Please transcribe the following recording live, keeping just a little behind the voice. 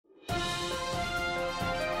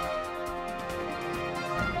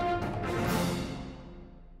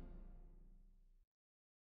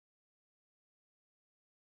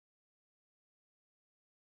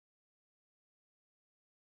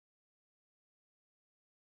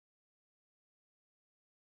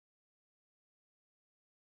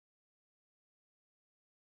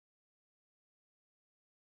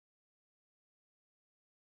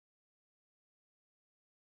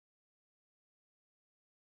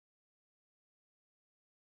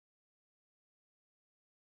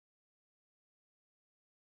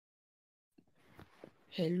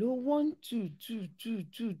Hello, 1 2 2 2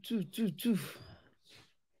 2 2 2 2.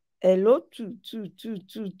 Hello, 2 2 2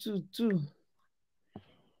 2 2 2.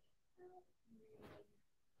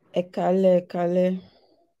 Ẹ káalẹ́, ẹ káalẹ́.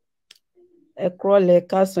 Ẹ kúrọ̀lẹ́, ẹ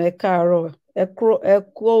káàsán, ẹ káàárọ̀. Ẹ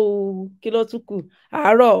kú kí ló tún kù?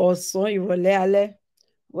 Àárọ̀, ọ̀sán, ìrọ̀lẹ́, alẹ́.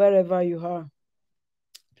 Wherever you are,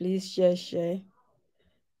 please share.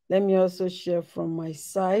 Let me also share from my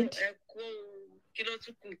side. Ẹ kú kí ló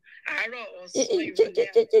tún kù? Àárọ̀, ọ̀sán,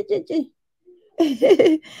 ìrọ̀lẹ́.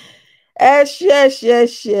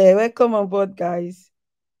 Share. Welcome on board, guys.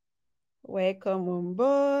 Welcome on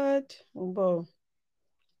board.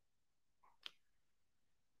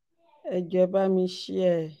 Bá mi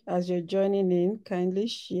share. As you're joining in, kindly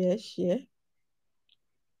share.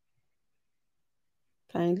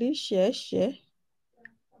 Kindly share.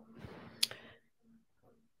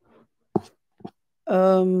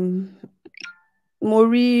 Mo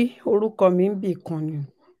rí orúkọ mi ń bì kan ni.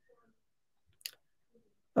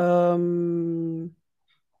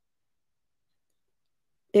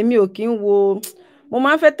 Èmi ò kí ń wo, mo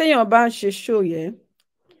máa ń fẹ́ téèyàn bá ń ṣe show yẹn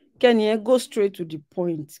kẹ́ni yẹn go straight to the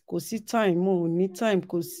point. Kò sí time, mo ò ní time,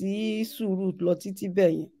 kò sí sùúrù lọ títí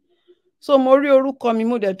bẹ́ẹ̀ yẹn. So mo rí orúkọ mi,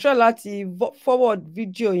 mo dẹ̀ try láti forward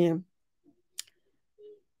video yẹn.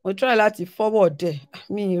 Mo try láti forward ẹ̀.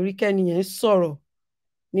 Mi ì rí kẹ́ni yẹn sọ̀rọ̀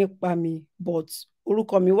nípa mi, but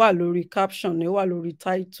orúkọ mi wà lórí caption, ẹ wà lórí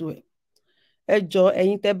title ẹ̀. Ẹ jọ̀ọ́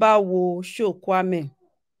ẹ̀yin tẹ́ bá wo show Kwame,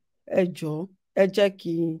 ẹ jọ̀ọ́ ẹ jẹ́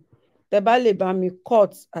kí tẹ́ bá lè bá mi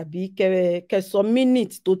cut àbí kẹ́ sọ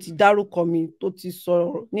minute tó ti dárúkọ mi, tó ti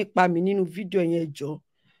sọ̀rọ̀ nípa mi nínú fídíò yẹn, ẹ jọ̀ọ́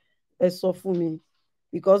ẹ sọ fún mi,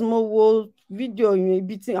 because mo wo fídíò yẹn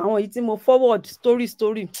ibi tí àwọn èyí tí mo forward story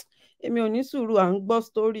èmi ò ní sùúrù à ń gbọ́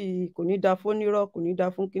story, kò ní da fún onírọ́, kò ní da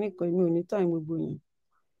fún kinní kan, èmi ò ní time gbogbo yẹn.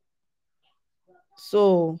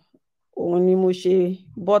 So òun ni mo ṣe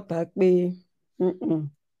bọ́ta pé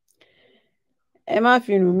ẹ má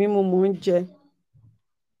fi rùn mí, mo mọ̀ ń jẹ.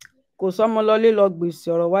 Kò sọ́mọ lọlé lọ gbèsè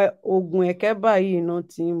ọ̀rọ̀ wá, oògùn ẹ̀kẹ́ báyìí náà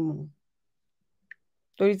ti ń mú.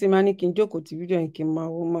 Torí tí máa ní kí n jókòó ti fídíò yẹn kí n máa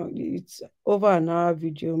wo, it's over an hour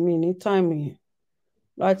video, mi ní time yẹn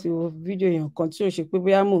láti wo fídíò yẹn kan tí ò ṣe pé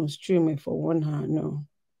bóyá mò ń stream it for 1 hour. No,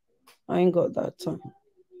 I ain't got that time.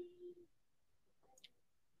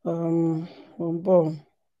 But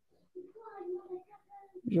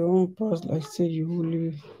your own pause like say you will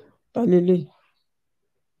leave. Talele,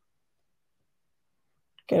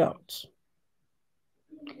 get out.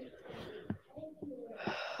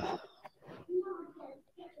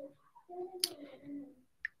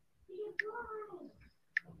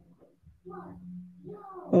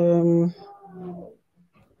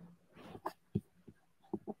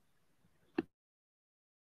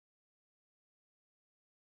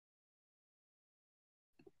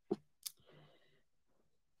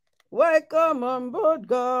 Welcome on board,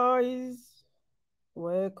 guys.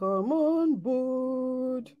 Welcome on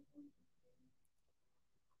board.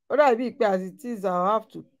 What I be as it is, I'll have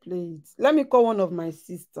to play it. Let me call one of my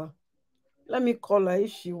sister. Let me call her.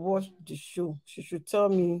 If she watched the show, she should tell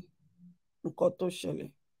me nǹkan tó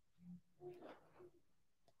ṣẹlẹ̀.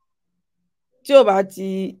 Tí ó bá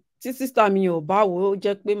tí sister mi ò bá wò ó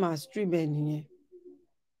jẹ́ pé màá stream ẹ̀ nìyẹn.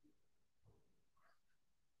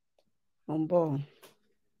 Mo ń bọ̀.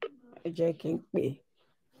 Ẹ jẹ́ kí n pè.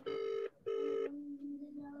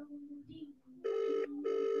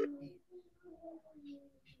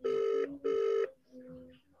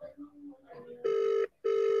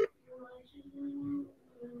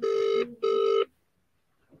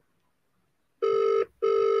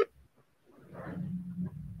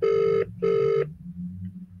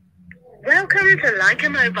 Welcome to Like a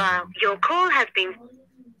Mobile. Your call has been.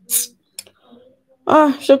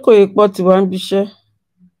 Ṣé kò yẹ pọ̀ tí wàá ń bíṣẹ́?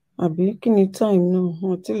 Àbí kí ni time náà?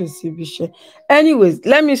 Wọ́n ti lè ṣe bíṣẹ́. Anyways,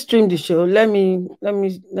 let me stream the show. Let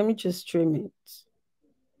me just stream it.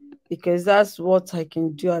 Because that's what I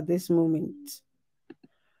can do at this moment.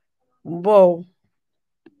 But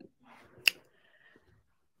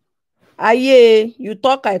aye, you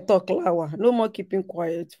talk, I talk, Lawa. No more keeping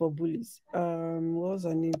quiet for bullies. What's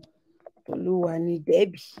her name? Oluwani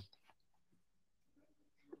Debbie.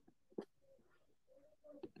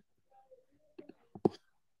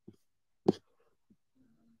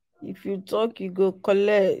 If you talk, you go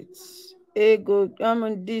collect. I'm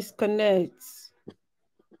on disconnect.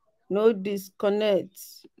 No disconnect.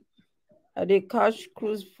 At the cash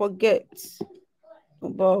cruise, forget.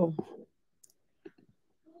 About.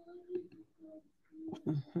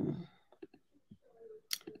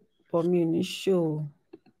 For me, in the show.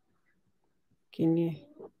 Can you?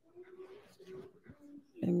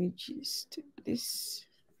 Let me just do this.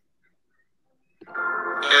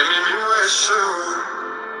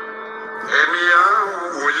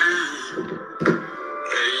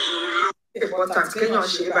 Important kéèyàn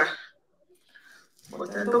ṣe bá.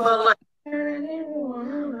 Bọ̀tẹ́ tó bá wà.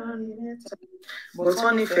 But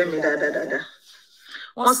wọ́n nífẹ̀ẹ́ mi dáadáa.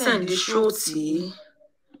 Wọ́n send the show tí.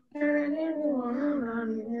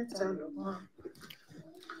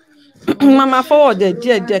 Mama forward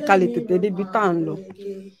díẹ̀ ká lè tètè débi tá à ń lọ.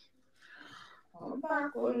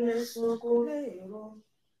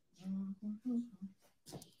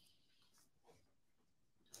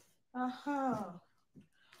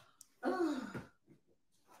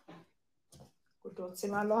 Kò dọ̀tí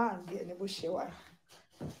máa lọ hàǹgì ẹ̀ ní bó ṣe wà.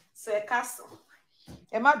 Ṣé ẹ káàsán?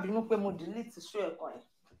 Ẹ má bínú pé mo delete show ẹ̀kan yẹn.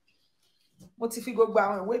 Mo ti fi gbogbo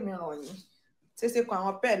àwọn ìwé mi ràn yín. Títí kan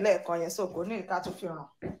àwọn pẹ́ẹ̀ lẹ́ẹ̀kan yẹn so kò ní ìka tó fi ràn.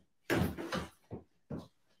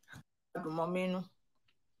 Àdùnmọ́ mínú.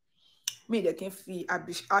 Mi ìdẹ̀ kí n fi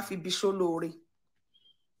àfibiṣó lóore.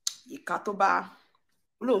 Ìka tó bá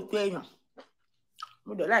lóòótọ́ èèyàn.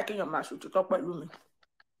 Mo dẹ̀ láì kéèyàn máa ṣòtítọ́ pẹ̀lú mi.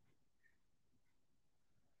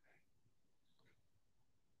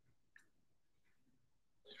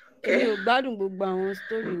 Mi ò gbádùn gbogbo àwọn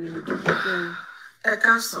story ní ìdíjẹ́. Ẹ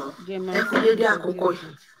káàsán, ẹ kú dédé àkókò yìí.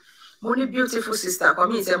 Mo ní beautiful sister kan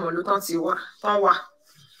mi ìtẹ́mọ̀ ló tán wà.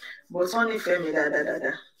 But wọ́n nífẹ̀ẹ́ mi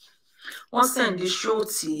dáadáa. Wọ́n send the show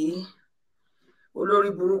tí olórí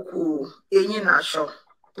burúkú eyín nàṣọ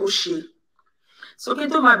tó ṣe. So kí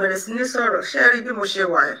n tó máa bẹ̀rẹ̀ sí ní sọ̀rọ̀, ṣé rí bí mo ṣe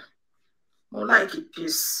wà ẹ̀? Mo like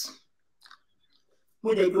peace. Mo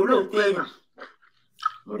dẹ̀ jẹ́ olóòótọ́ èèyàn.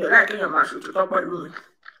 Mo dẹ̀ láì kéèyàn máa ṣòtítọ́ pẹ̀lú mi.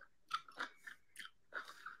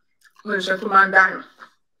 Mo ní ṣe tó máa ń dáyàn.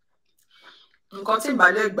 Nǹkan tí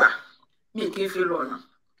ìbálẹ̀ gbà mi kì í fi lọ̀nà.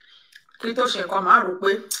 Kí tó ṣe nǹkan máa rò pé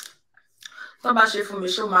tó bá ṣe fún mi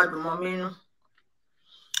ṣó máa dùn mọ́ mi nínú.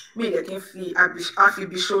 Mi dẹ̀ kí n fi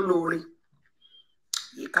àfibiṣó lóore.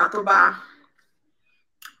 Ìka tó bá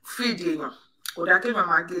fìdí èèyàn kò dá kéèyàn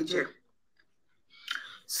máa gé jẹ.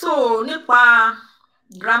 So nípa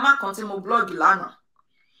drama kan tí mo blog lánàá,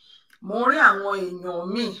 mo rí àwọn èèyàn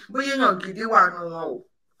míì bóyá èèyàn gidi wà nù wọn o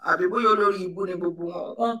àbí bóyá olórí ibú ni gbogbo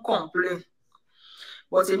wọn ń complain.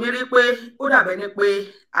 But èmi rí pé ó dàbẹ́ ni pé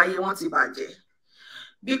ayé wọn ti bàjẹ́.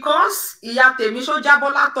 Because ìyá tèmi ṣó jábọ́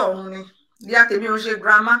látọ̀run ni. Ìyá tèmi ò ṣe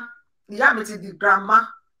grandma. Ìyá mi ti di grandma.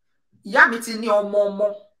 Ìyá mi ti ní ọmọ.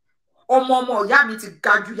 Ọmọ ìyá mi ti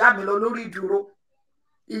ga ju ìyá mi lọ lórí ìdúró.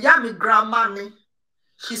 Ìyá mi grandma ni.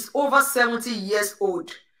 She's over 70 years old.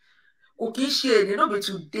 Kò kí ń ṣe èdè, no be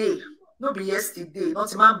today, no be yesterday, not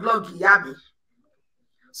ti máa ń blog ìyá mi.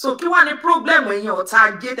 So kí wá ní problem èèyàn ọ̀tá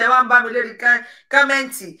ajé tẹ́ wá ń bá mi lérí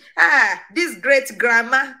kọ́mẹ́ǹtì. This great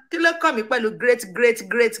grandma, kí ló kàn mí pẹ̀lú great.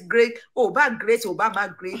 Ò bá great, ò bá má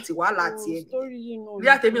great, wàhálà tiẹ̀ ni.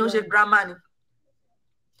 Ìyá tèmi ò ṣe grandma ni.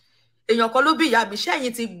 Èèyàn kan ló bí ìyá mi,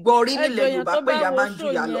 ṣẹ́yìn ti gbọ́ rí nílẹ̀ Yorùbá pé ìyá máa ń ju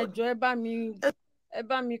ìyá lọ. Ẹjọ́ ẹ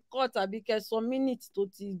bá mi kọ́ tàbí kẹ́ sọ mínítì tó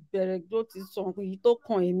ti bẹ̀rẹ̀ tó ti sọ èyí tó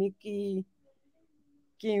kàn èmi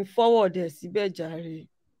kí n forward ẹ̀ síbẹ̀ jàre.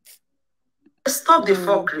 Stop the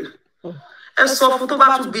fuckery. Ẹ sọ fún tó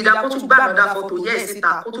bá tún bìdá kó tún gbà lọ́dà fọ́tò yẹ́ ẹ̀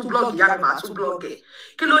síta kó tún blog ìyá mi máa tún blog ẹ̀.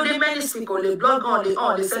 Kí ló dé many people lè blog on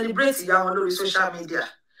lè celebrate ìyá wọn lórí social media.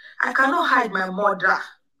 I cannot hide my mother.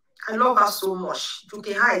 I love her so much. You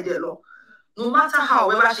can hide it lọ. No matter how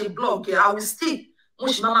wẹ́wà ṣe blog ẹ̀, I will still mo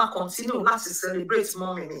ṣì máa continue láti celebrate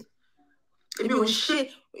mọ́mì mi. Èmi ò ń ṣe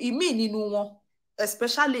ìmí nínú wọn,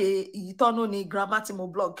 especially ìyí tọ́nú ni grandma tí mo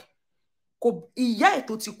blog. Kò ìyá ẹ̀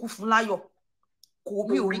tó ti kú fún láyọ̀. Kò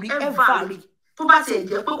mi ò rí ever rí. Tó bá tiẹ̀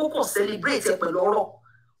jẹ́ pé kó kàn celebrate ẹ̀ pẹ̀lú ọ̀rọ̀.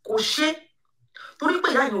 Kò ṣe. Torí pé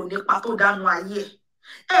ìyá yẹn ò nípa tó dánú ayé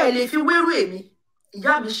ẹ̀. Ẹ lè fi wérú èmi.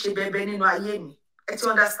 Ìyá mi ṣe bẹbẹ nínú ayé mi. Ẹ ti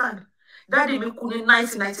understand? Daddy mi kú ní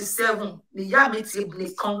 1997. Ìyá mi ti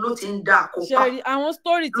nìkan ló ti ń dá àkópa. Ṣé àwọn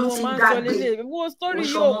story tí mo máa ń sọ lélẹ̀ wo story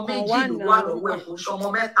yóò kàn wá náà. Wà lọ́wọ́ ẹ̀ kò ṣọmọ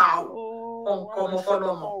mẹ́ta o. Ọ̀nkọ́ ọmọ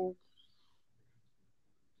fọlọ́mọ.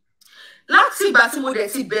 Láti ìgbà tí mo dẹ̀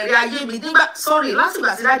ti bẹ̀rẹ̀ ayé mi láti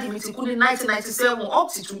ìgbà tí dáàdi mi ti kú ní 1997 up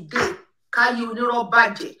to today káyé onírọ́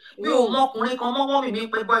bàjẹ́ mi ò mọkùnrin kan mọ́ mọ́mì mi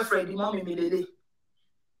pé boyfriend mọ́mì mi lélẹ̀.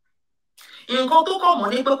 Nǹkan tó kọ̀ mọ́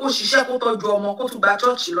ní pé kó ṣiṣẹ́ kó tọ́jú ọmọ kó tún gba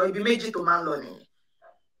chọ́ọ̀chì lọ ibi méjì tó máa ń lọ nìyẹn.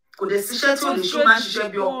 Kò dẹ̀ síṣẹ́ tí ò lè ṣe ó máa ń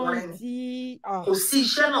ṣiṣẹ́ bí ọkùnrin ni. Kò sí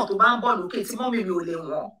iṣẹ́ náà tó bá ń bọ̀ lókè tí mọ́mì mi ò lè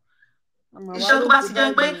wọ́n. Iṣẹ́ tó bá ti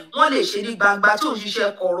jẹ́ pé wọ́n lè ṣe ní gbangba tí ò ń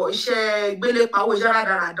ṣiṣẹ́ kọ̀rọ̀ iṣẹ́ gbélépawó iṣẹ́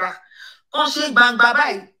rádaràda. Kàn ṣe gbangba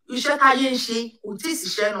báyìí iṣẹ́ táyé ń ṣe kò tí ì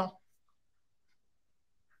síṣẹ́ náà.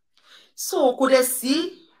 So kò dẹ̀ sí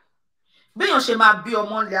béèyàn ṣe máa bí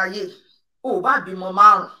ọmọ ilé ayé ò bá bímọ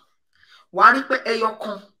 5 wàá rí pé ẹyọ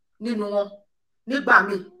kan nínú wọn nígbà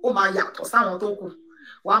míì ó máa yàtọ̀ sáwọn tó kù.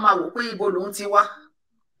 wàá máa wò pé ibo lòun ti wá.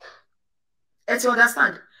 Ẹ ti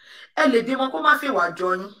understand? Ẹ lè bímọ kó má fi wà jọ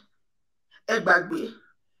yín. Ẹ gbàgbé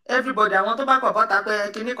everybody àwọn tó bá kọ̀ bọ́ta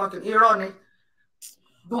pé kinní kan kìí irọ́ ni.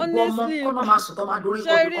 Gbogbo ọmọ kọ́nà máa sùn tó máa dorí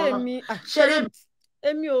kodò kan náà. Ṣeré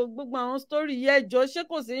èmi ò gbogbo àwọn story yẹn jọ ṣé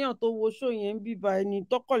kò séèyàn tó wo show yẹn ń bíbá ẹni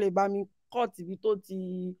tọkọ lè bá mi cut ibi tó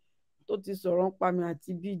ti sọ̀rọ̀ ń pa mi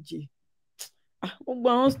àti BJ. Gbogbo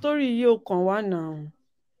àwọn story yìí ò kàn wá now.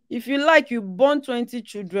 If you like, you born 20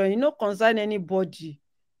 children, you no concern anybody.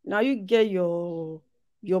 Now you get your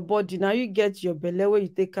body, now you get your belly where you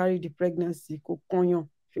take carry the pregnancy.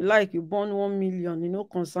 If you like, you born 1 million, you no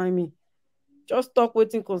concern me. Just talk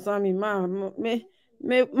wetin concern me, man.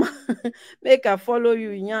 Make I follow you,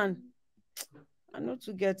 yan. I no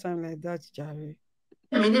too get time like that, Jare.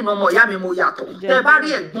 Mi nínú ọmọ ìyá mi mo yàtọ̀. Tẹ́ bá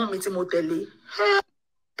rí ẹ̀gbọ́n mi tí mo tẹ̀lé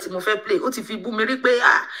tí mo fẹ́ play, ó ti fi bú mi rí pé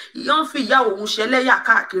ìyá ń fi ìyá òun ṣẹlẹ́yà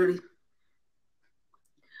káàkiri.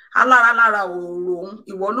 Alára òòrò òun,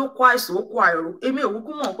 ìwọ ló kó àìsàn ó kó àìrò. Èmi ò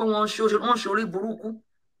kúkú mọ̀ pé wọ́n ń ṣorí burúkú.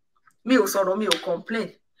 Mi ò sọ̀rọ̀, mi ò complain.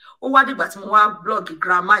 Ó wá dìgbà tí mo wá blog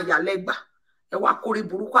grandma Ìyálẹ́gbà. Ẹ wá kórí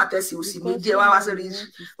burúkú àtẹ̀sí òsì méjì ẹ wá sí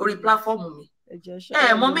orí platform mi.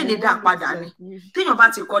 Mọ́ mi ní dá padà ni. Téèyàn bá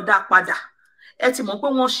ti kọ́ dá padà. Ẹ ti mọ̀ pé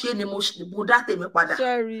wọ́n ṣe ni mo dá tèmi padà.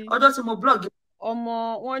 Ọjọ́ tí mo blog. Ọmọ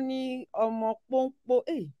wọn ní ọmọ pọ́npọ́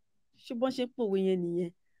ṣé bọ́n ṣe pòwe yẹn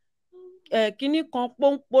nìyẹn. Kinní kan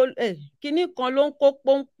pọ́npọ́ kinní kan ló ń kó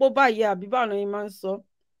pọ́npọ́ báyìí àbí báwọn yẹn máa ń sọ.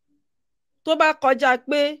 Tó bá kọjá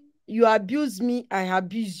pé you abuse me, I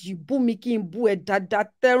abuse you. Bú mi kí n bú ẹ dáadáa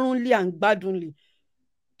tẹ́rùnlé à ń gbádùnlé.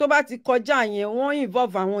 Tó bá ti kọjá yẹn, wọ́n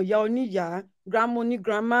involve àwọn ìyá oníyàá, grandma ní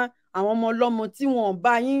grandma, àwọn ọmọ ọlọ́mọ tí wọ́n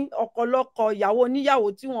bá yín ọkọ ìyàwó oníyàwó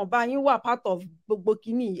tí wọ́n bá yín wà part of gbogbo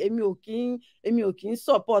kínní. Èmi ò kí ń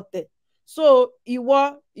support ẹ̀. So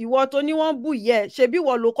ìwọ tó ní wọ́n bù yẹ ṣebí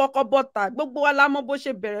ìwọ ló kọ́kọ́ bọ́ta. Gbogbo wa la mọ̀ bó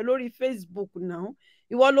ṣe bẹ̀rẹ̀ lórí Facebook now.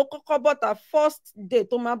 Ìwọ ló kọ́kọ́ bọ́ta first day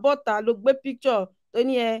tó máa bọ́ta ló gbé picture tó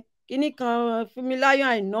ní kíní kan Fúnmiláyọ̀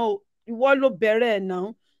àìná ìwọ ló bẹ̀rẹ̀ ẹ̀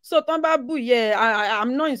náà. So tán bá bù yẹ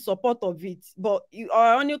I'm not in support of it, but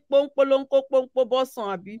ọ̀rọ̀ ní pọ́npọ́ ló ń kó pọ́npọ́ bọ́sàn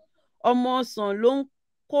àbí ọmọ ọ̀sán ló ń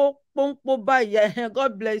kó pọ́npọ́ báyìí.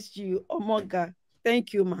 God bless you ọmọga,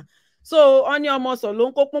 thank you ma. So wọ́n ní ọmọ ọ̀sán ló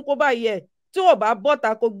ń kó pọ́npọ́ báyìí tí ò bá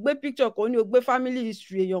bọ́ta kó gbé picture kó ní o gbé family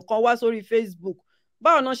history èèyàn kan wá sórí Facebook.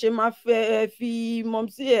 Báwo náà ṣe máa fi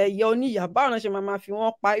mọ̀mísí ẹ̀yẹ oníyà báwo náà ṣe máa fi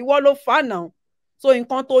wọ́n pa ìwọ ló fà náà. So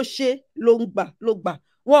nǹkan tó ṣe ló gbà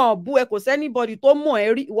wọn ò bú ẹ kò sẹ́nibọ̀dì tó mọ̀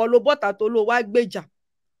ẹ́ rí ìwọ ló bọ́ta tó ló wá gbèjà.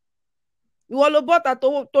 Ìwọ ló bọ́ta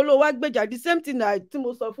tó ló wá gbèjà. The same thing tí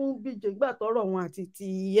mo sọ fún BJ gbà tọrọ wọn àti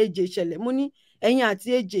ti AJ ṣẹlẹ̀. Mo ní ẹ̀yin àti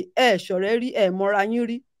AJ ṣọ̀rẹ́ rí mọ́ra yín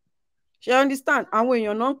rí. Ṣé understand? Àwọn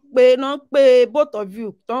èèyàn náà pé both of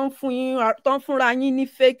you tó ń fúnra yín ní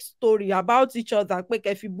fake story about each other pé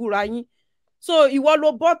kẹ́ fi búra yín. So ìwọ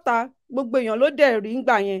ló bọ́ta gbogbo èèyàn ló dẹ̀ rí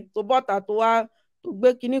ngbà yẹn tó bọ́ta tó wá tó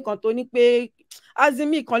gbé kinní kan tó ní pé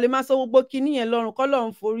azimi kan lè má sọ gbogbo kinní yẹn lọ́rùn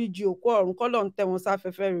kọ́lọ́run foríjì òkú ọ̀run kọ́lọ́run tẹ́ wọn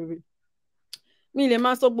sáfẹ́fẹ́ rere. Mi lè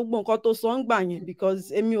má sọ gbogbo nǹkan tó sọ ń gbà yẹn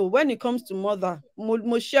because èmi ò when it comes to mother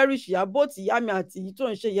mo cherish ìyá both ìyá mi àti èyí tó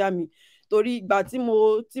ń ṣe ìyá mi torí ìgbà tí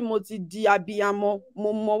mo ti di abiyamọ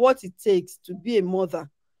mo mọ what it takes to be a mother.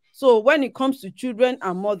 So when it comes to children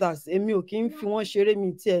and mothers èmi ò kí ń fi wọ́n ṣeré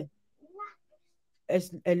mi tiẹ̀.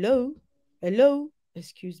 Hello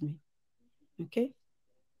excuse me. Okay,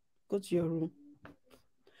 go to your room.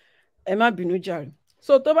 Ẹ má bínú jàre.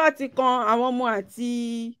 So tó bá ti kan àwọn ọmọ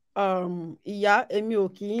àti ìyá èmi ò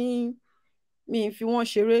kí mi fi wọ́n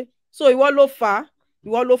ṣeré. So ìwọ ló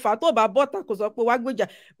fà tó bá bọ́ta kò sọ pé wá gbèjà.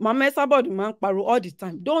 Mama Esabod máa ń pariwo all the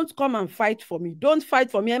time, don't come and fight for me, don't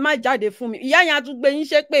fight for me, ẹ má jáde fún mi. Ìyá yẹn á tún gbé yín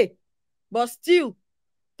ṣépè but still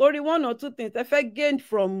torí one or two things ẹ fẹ́ gain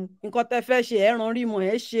from nǹkan tẹ fẹ́ ṣe ẹran rí mọ̀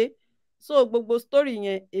ẹ ṣe. So gbogbo story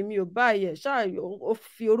yẹn èmi ò bá yẹ ṣáà ó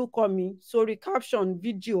fi orúkọ mi sórí caption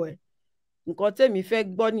fídíò ẹ̀. Nǹkan tèmi fẹ́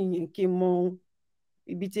gbọ́ nìyẹn kí n mọ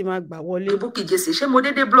ibi tí máa gbà wọlé. Bukky Jesse ṣé mo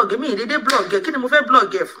dédé blog mi dédé blog ẹ kí ni mo fẹ́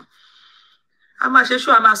blog ẹ fún? A máa ṣe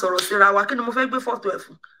ṣó a máa sọ̀rọ̀ síra wa kí ni mo fẹ́ gbé fọ́tò ẹ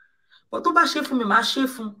fún? Bọ̀ tó bá ṣe fún mi máa ṣe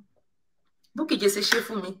fún. Bukky Jesse ṣe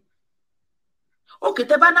fún mi. Òkè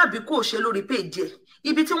tẹ́ bá ná àbíkú ò ṣe lórí page ẹ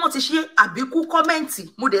ibi tí wọ́n ti ṣe àbíkú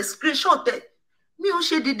kọ́mẹ́ǹtì mo dẹ̀ screenshot ẹ mi ò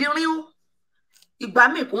ṣe dídírín o. Ìgbà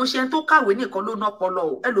míì kò ń ṣe tó kàwé nìkan ló ná ọpọlọ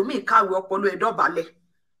o ẹlòmíì kàwé ọpọlọ ẹ dọ̀bálẹ̀.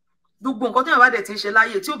 Gbogbo nǹkan tí wọ́n bá dẹ̀ ti ń ṣe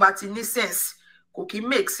láyé tí ò bá ti ní sense kò kí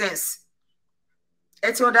make sense.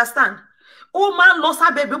 Ẹ ti understand? Ó máa ń lọ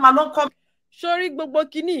sábẹ́ bí ó máa lọ kọ́. Sórí gbogbo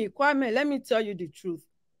kíní Kwame, let me tell you the truth.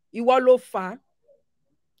 Ìwọ ló fà á.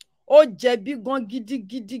 Ó jẹ̀bi gan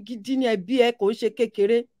gidigidi ní ẹbí ẹ kò ń ṣe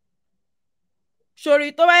kékeré.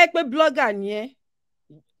 Sórí tó bá yẹ pé blogger ni ẹ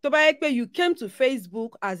tó bá yẹ pé you came to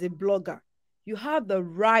Facebook as a blogger, you have the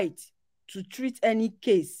right to treat any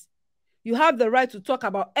case. You have the right to talk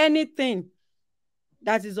about anything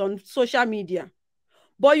that is on social media.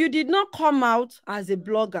 But you did not come out as a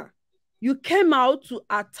blogger. You came out to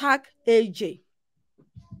attack AJ.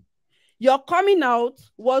 Your coming out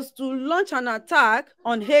was to launch an attack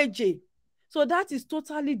on AJ. So that is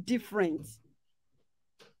totally different.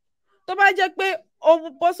 Tó bá jẹ́ pé o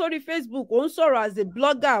bọ́ sórí Facebook, o ń sọ̀rọ̀ as a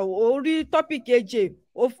blogger, o rí topic AJ,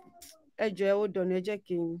 ẹ jọ̀ọ́ hold on, ẹ jẹ́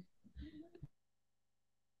kí n.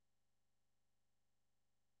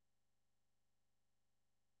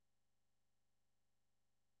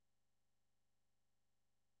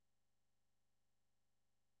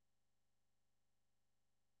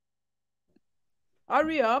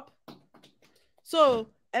 Hurry up. So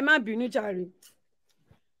ẹ má bínú jàre.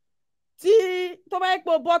 Tí tó bá yẹ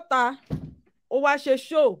pé o bọ́ta, o wá ṣe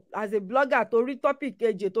show as a blogger torí topic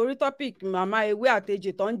AJ, torí topic mama ewé àti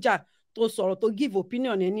AJ tó ń jà, tó sọ̀rọ̀, tó give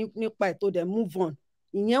opinion ẹ nípa ẹ̀, tó dẹ̀ move on.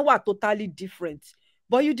 Ìyẹn wà totally different.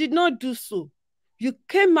 But you did not do so. You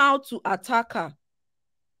came out to attack her.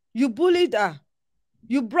 You bullied her.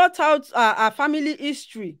 You brought out her family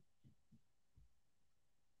history.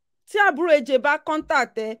 Tí àbúrò AJ bá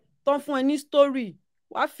contact ẹ, tó ń fún ẹ ní story,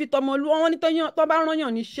 wàá fi tọmọ lu wọn ní tó bá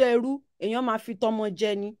rányàn níṣẹ́ ẹrú, èèyàn máa fi tọmọ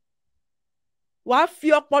jẹ ni. Wàá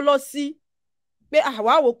fi ọpọlọ sí pé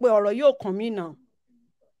àwa wò pé ọ̀rọ̀ yóò kàn mí náà.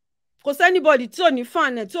 Kò sẹ́nibọ̀dì tí ò ní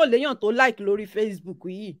fan ẹ̀ tí ò léyàn tó like lórí Facebook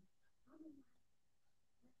yìí.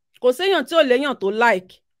 Kò séyàn tí ò léyàn tó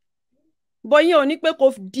like. Bọ́yìn ò ní pé kò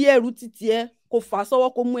di ẹrù títí ẹ, kò fà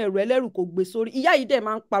sọ́wọ́, kò mú ẹrù ẹlẹ́rù, kò gbé sórí. Ìyá yìí dẹ̀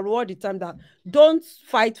máa ń pariwo all the time that don't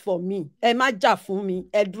fight for me. Ẹ má jà fún mi.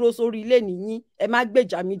 Ẹ dúró sórí ilé nìyí. Ẹ má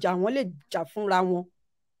gbèjà mi jà, wọ́n lè jà fúnra wọn.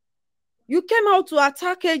 You came out to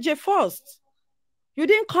attack AJ first. You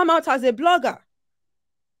didn't come out as a blogger.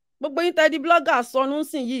 Gbogbo yín tẹ́ di blogger sọnù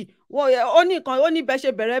sìn yìí. Ó ní bẹ́ẹ̀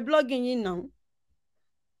ṣe bẹ̀rẹ̀ blogging yìí now.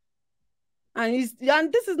 And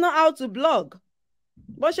this is not how to blog.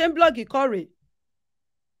 Bó ṣe ń blog ìkórè.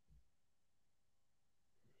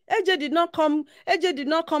 AJ did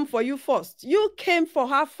not come for you first. You came for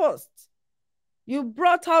her first. You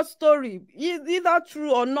brought out story, either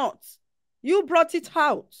true or not. You brought it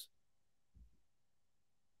out.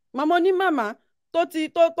 Mama ni mama, tó ti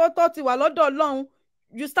wà lọ́dọ̀ Ọlọ́run.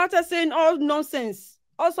 You started saying all nonsense,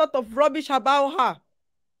 all sort of rubbish about her.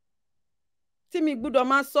 Tí mi gbọ́dọ̀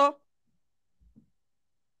máa sọ.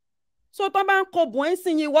 So tó bá ń kọ bùn ẹ́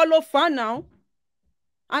sìn yìí, wọ́n ló fà á now.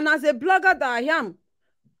 And as a blogger that I am,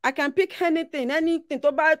 I can pick anything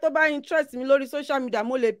tó bá interest mi lórí social media,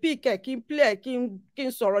 mo lè pick ẹ̀, kí n play ẹ̀, kí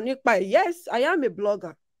n sọ̀rọ̀ nípa ẹ̀. Yes, I am a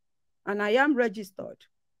blogger and I am registered.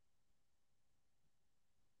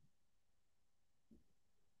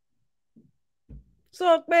 So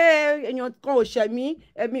pé èèyàn kan ò ṣẹ̀ mí,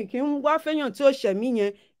 èmi kì í wá fẹ́yàn tí ó ṣẹ̀ mí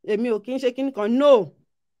yẹn, èmi ò kì í ṣe kíní kan, no.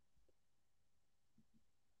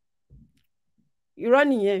 Irọ́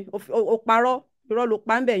nìyẹn, ó parọ́, irọ́ ló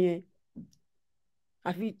pa ń bẹ̀ yẹn.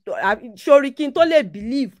 Àfi sórí kí n tó lè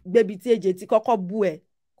believe gbébi tí AJ ti kọ́kọ́ bú ẹ,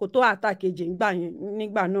 kó tó attack AJ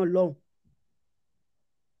nígbà náà lọ́hùn.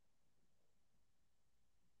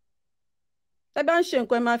 Ẹ bá ń ṣe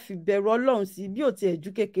nǹkan, ẹ máa fi bẹ̀rù Ọlọ́run sí, bí ò tiẹ̀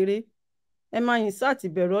ju kékeré. Ẹ máa insert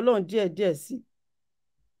bẹ̀rù Ọlọ́run díẹ̀díẹ̀ sí.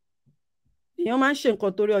 Èèyàn máa ń ṣe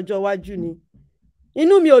nǹkan torí ọjọ́ iwájú ni.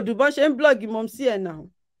 Inú mi ò dùn bó ṣe ń blog mom sí ẹ̀ náà.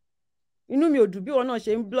 Inú mi ò dùn bí wọn náà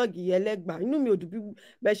ṣe ń blog ẹlẹ́gbàá. Inú mi ò dùn bí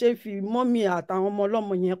bẹ́ẹ̀ ṣe ń fi mọ́mì àtàwọn ọmọ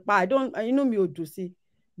ọlọ́mọ yẹn pa. Inú mi ò dùn sí.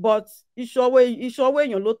 But ìṣọwọ́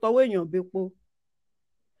èèyàn ló tọwọ́ èèyàn bépo.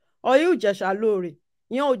 Ọyẹ́ Ìjẹ̀ṣà lóore.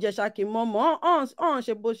 Ìyẹn ò Jẹ̀ṣà kì í mọ́mọ́. Ọ̀hún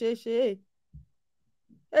ṣe bó ṣe ṣe é.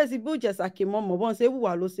 Èsì bí Ìjẹ̀ṣà kì í mọ́mọ́ bọ́n ṣe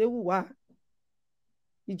wùwà ló ṣe wùwà.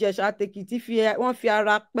 Ìjẹ̀ṣà tèkìtì wọ́n fi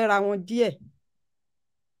ara pẹ́ra wọn díẹ̀.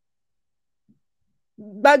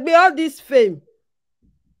 Gbàgbé all this fame.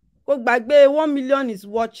 Kò gbàgbé 1 million is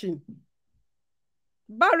watching.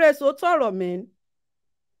 Bárẹ̀ sọ tọrọ mẹ́n.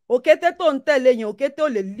 Òkété tó ń tẹ̀lé yẹn, òkété ò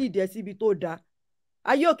lè lead ẹ síbi tó dáa.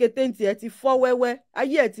 Ayé òkété ń tiẹ̀ ti fọ́ wẹ́wẹ́,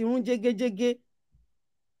 ayé ẹ̀ ti rún jégéjégé.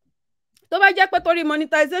 Tó bá jẹ́ pé torí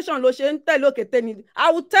monetization ló ṣe ń tẹ̀lé òkété ni,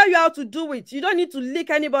 I will tell you how to do it. You don't need to lick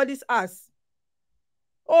anybody's ass.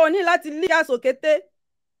 O ní láti lick ass òkété.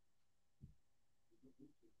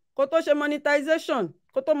 Kó tó ṣe monetization,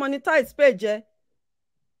 kó tó monetize page ẹ.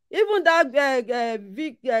 Even that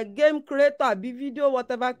game creator àbí video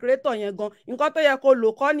whatever creator yẹn gan, nǹkan tó yẹ kó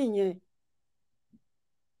lò kọ́ nìyẹn.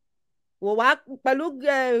 Wò wá pẹ̀lú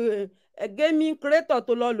gaming creator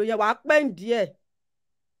tó lọ lò yẹn, wàá pẹ́ díẹ̀.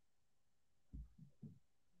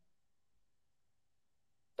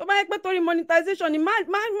 Tó bá yẹ pé torí monetization ni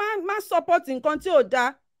má support nǹkan tí ò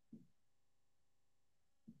dáa.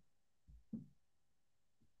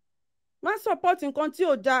 má support nǹkan tí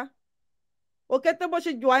ò dáa. Òkété bó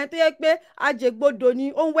ṣe jù wáyé tó yẹ pé àjẹgbodò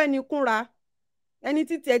ni ó ń wẹ́ni kúnra. Ẹni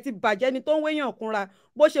títí ẹ ti bàjẹ́, ẹni tó ń wéyàn kúnra.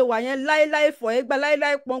 Bó ṣe wà yẹn láéláé fọ̀ ẹ́ gbá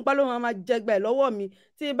láéláé pọ́ngbá ló máa jẹgbà ẹ̀ lọ́wọ́ mi.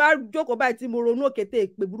 Tí n bá jókòó báyìí tí mo ronú òkété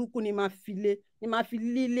èpè burúkú ni máa fi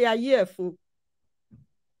lílé ayé ẹ̀ fún.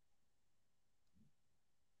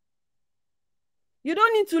 You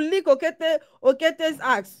don't need to leak Okete's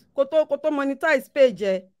acts kó tó monetize page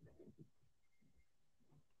ẹ.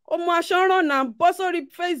 Ọmọ aṣọ rán náà bọ́ sórí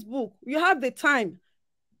Facebook. You have the time.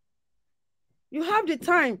 You have the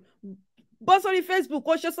time. Bọ́ sórí Facebook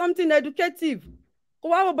kó ṣe something educative. Kó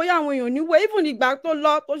wá wò bóyá àwọn èèyàn níwò. Even ìgbà tó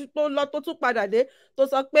lọ tó tún padà dé tó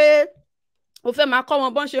sọ pé o fẹ́ máa kọ́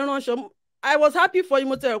wọn bọ́n ṣe ránṣọ. I was happy for you.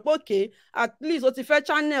 Mo tẹ̀ rò pé okay, at least o ti fẹ́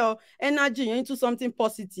channel energy yẹn into something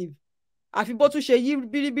positive. Àfi bó tún ṣe yí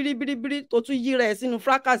bíríbíríbírí tó tún yí rẹ̀ sínú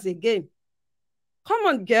fracas again. Come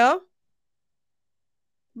on, girl.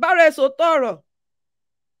 Bára ẹ̀ sòótọ́ ọ̀rọ̀.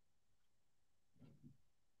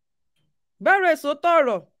 Bára ẹ̀ sòótọ́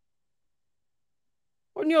ọ̀rọ̀.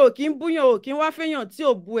 Ó ní o kì í búyàn, o kì í wá fẹ́yàn tí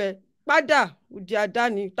ò bú ẹ. Padà òdì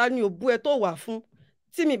àdáni ta ni ò bú ẹ tó wà fún.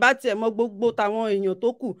 Tí mi bá tiẹ̀ mọ gbogbo tàwọn èèyàn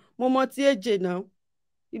tó kù, mo mọ tí èjè náà.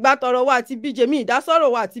 Ìgbà tọrọ wa àti BJ, mi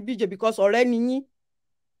ìdásọ̀rọ̀ wa àti BJ because ọ̀rẹ́ ni yín.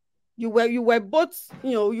 You were both,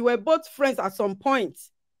 you were both friends at some point.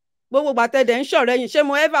 Gbogbo gbàtẹ́dẹ̀ ń ṣọ̀rẹ́ yín. Ṣé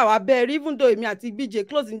mo ever wá bẹ́ẹ̀ rí, even though èmi àti BJ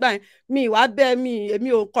close nígbà yẹn, mi wá bẹ́ẹ̀ èmi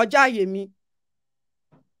ò kọjá àyè mi.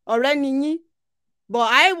 Ọ̀rẹ́ ni yín. But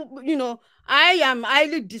I am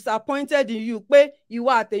highly disappointed in you pé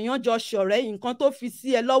ìwà àtẹ̀yàn jọ ṣọ̀rẹ́, nǹkan tó fi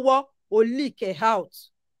sí ẹ lọ́wọ́ ó leak ẹ out.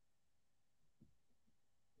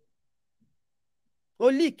 Ó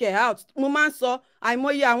leak ẹ out. Mo máa ń sọ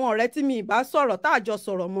àìmọye àwọn ọ̀rẹ́ tí mi ìbá sọ̀rọ̀ tá àjọ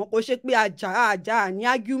sọ̀rọ̀ mọ́ kó ṣe pé àjà ní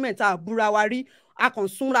argument àbúra wa rí, a kàn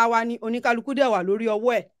súnra wa ní oníkálukú dẹ̀ wà lórí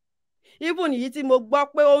ọwọ́ ẹ̀. Even èyí tí mo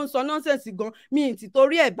gbọ́ pé ó ń sọ nonsense gan, mi ì ti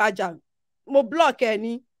torí ẹ̀ bàjà, mo block ẹ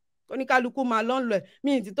ní oníkálukú máa lọ́n lọ ẹ̀.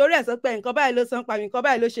 Mi ì ti torí ẹ̀ sọ pé nǹkan báyìí ló san pa mi, nǹkan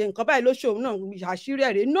báyìí ló ṣe, nǹkan báyìí ló ṣòun náà àṣírí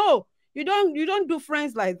ẹ̀ rè. No, you don't do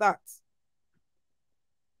friends like that.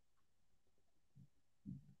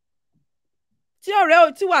 Tí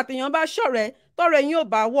ọ̀rẹ́ tí wà tèèyàn bá ṣọ̀rẹ́ tọ́rẹ́ yín ò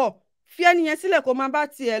bá wọ̀, fi ẹni yẹn sílẹ̀ kó máa bá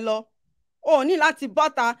tiẹ̀ lọ. O ní láti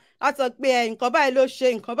bọ́ta láti sọ pé nǹkan báyìí ló ṣe,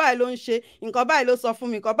 nǹkan báyìí ló ń ṣe, nǹkan báyìí ló sọ fún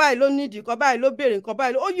mi, nǹkan báyìí ló nídìí, nǹkan báyìí ló béèrè, nǹkan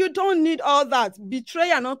báyìí ló. Oh, you don't need all that.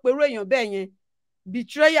 Betrayer náà pẹ̀lú èèyàn bẹ́ẹ̀ yẹn.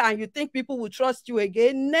 Betrayer, and you think people will trust you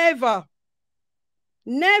again? Never.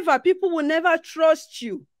 Never. People will never trust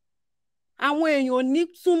you. Àwọn èèyàn ò ní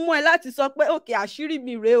túmọ̀ ẹ láti sọ pé okay, àṣírí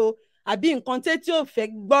mi rèé o, àbí nǹkan tí ò fẹ́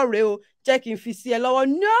gbọ́ rèé o, jẹ́ kí n fi sí ẹ lọ́wọ́.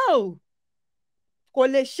 No. Kò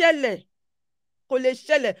lè ṣẹlẹ̀. Kò lè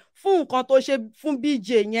ṣẹlẹ̀ fún nǹkan tó ṣe fún BJ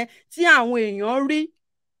yẹn tí àwọn èèyàn rí.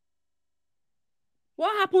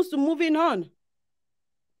 What happens to moving on?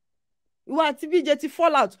 Ìwọ àti BJ ti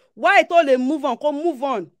fall out. Why tó lè move on? Kó move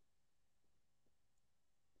on.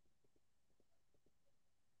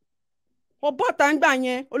 Ó bọ́ta ń gbà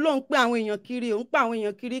yẹn, ó lóun pé àwọn èèyàn kiri, òun pé àwọn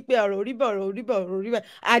èèyàn kiri pé ọ̀rọ̀ orí bẹ̀, ọ̀rọ̀ orí bẹ̀, ọ̀rọ̀ orí bẹ̀.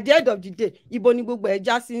 At the end of the day, ibo ni gbogbo ẹ̀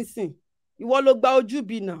já sí ń sìn? Ìwọ ló gba ojú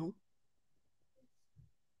bí náà.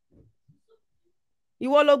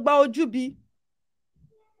 Ìwọ ló gba ojú bí.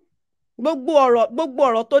 Gbogbo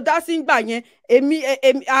ọ̀rọ̀ tó dá sí ngbà yẹn,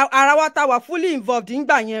 èmi ara wa tá wà fully involved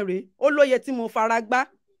ngbà yẹn rèé. Ó lóye tí mo fara gbá.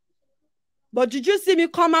 But did you see me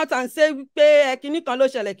come out and say pé kinní kan ló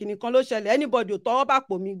ṣẹlẹ̀, kinní kan ló ṣẹlẹ̀? Anybody ò tọwọ́ bá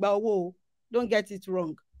pò mí gba owó o. Don't get it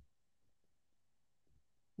wrong.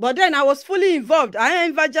 But then I was fully involved. I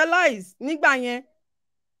evangelized nígbà yẹn.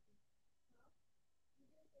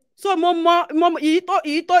 So mo èyí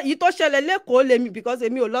tó ṣẹlẹ̀ lẹ́kọ̀ọ́ lèmi, because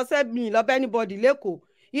èmi ò lọ sẹ́mi lọ bá anybody lẹ́kọ̀ọ́.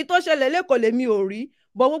 Èyí tó ṣẹlẹ̀ lẹ́kọ̀ọ́ lèmi ò rí.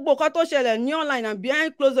 But gbogbo nǹkan tó ṣẹlẹ̀ ní online and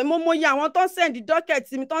behind closed doors, mo yẹ àwọn tó send the docket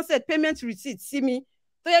sí mi, tó send payment receipt sí mi.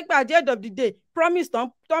 Tó yẹ pé at the end of the day, promise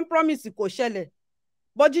ton promise kò ṣẹlẹ̀.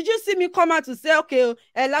 But did you see me come out to say okay,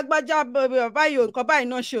 lágbájá báyìí o, nǹkan báyìí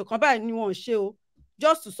náà ṣe o, nǹkan báyìí ni wọ́n ṣe o,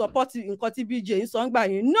 just to support nǹkan tí BJ ń sọ ńgbà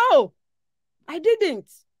yẹn? No, I didn't.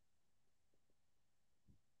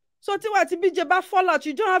 So tiwa tí BJ bá fall out,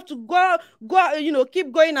 you don't have to go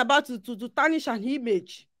keep going about to tarnish an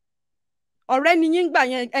image. Ọ̀rẹ́ ni yín gbà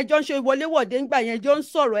yẹn, ẹjọ́ ń ṣe wọléwọ̀de ńgbà yẹn, ẹjọ́ ń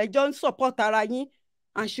sọ̀rọ̀, ẹjọ́ ń support ara yín,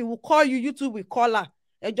 and she will call you, you too will call her.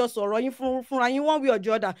 Ẹjọ́ sọ̀rọ̀ yín fúnra yín one way or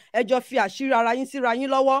the other. Ẹjọ́ fi àṣírí ara yín síra yín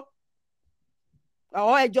lọ́wọ́.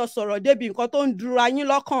 Àwọn ẹjọ́ sọ̀rọ̀ débi nǹkan tó ń dùra yín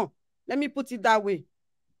lọ́kàn. Let me put it that way.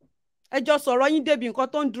 Ẹjọ́ sọ̀rọ̀ yín débi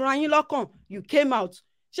nǹkan tó ń dùra yín lọ́kàn. You came out.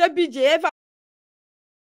 Ṣé BJ ever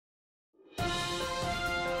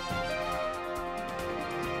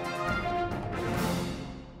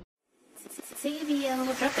CBL,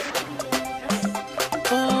 drop it.